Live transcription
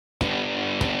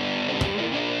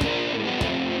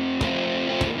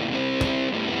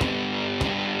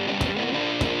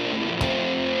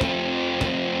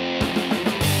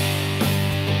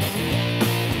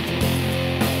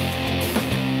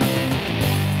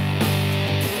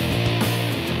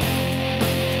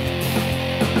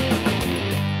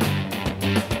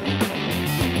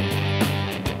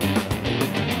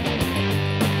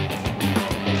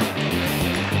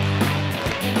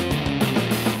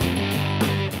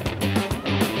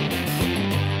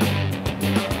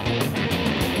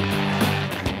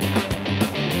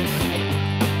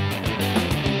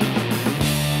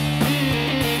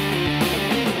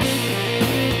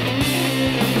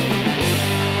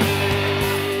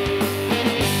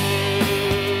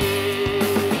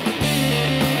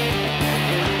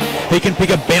He can pick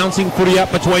a bouncing footy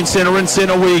up between centre and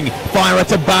centre wing. Fire it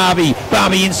to Barbie.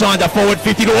 Barbie inside the forward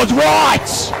 50 towards Wright.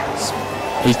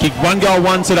 He's kicked 1 goal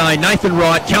 1 today. Nathan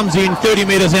Wright comes in 30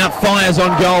 metres out, fires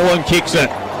on goal and kicks it.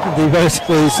 He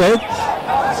basically said.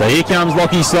 So here comes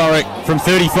Lockie Sorek from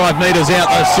 35 metres out.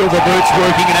 Those silver boots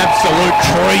working an absolute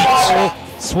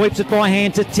treat. Sweeps it by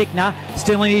hand to Tickner,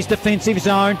 still in his defensive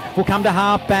zone. Will come to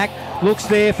half back. Looks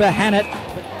there for Hannett.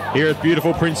 Here at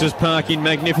beautiful Princes Park in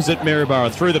magnificent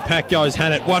Maryborough. Through the pack goes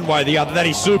Hannett, one way or the other. That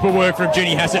is super work from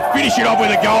Jenny Hassett. Finish it off with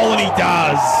a goal, and he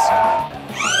does.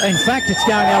 In fact, it's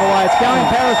going the other way. It's going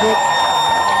Carisbrook.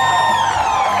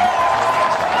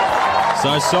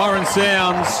 So siren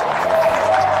sounds,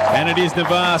 and it is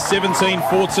Navarre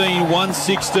 17-14,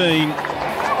 116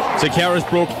 to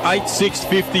Carisbrook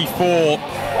 8-6-54.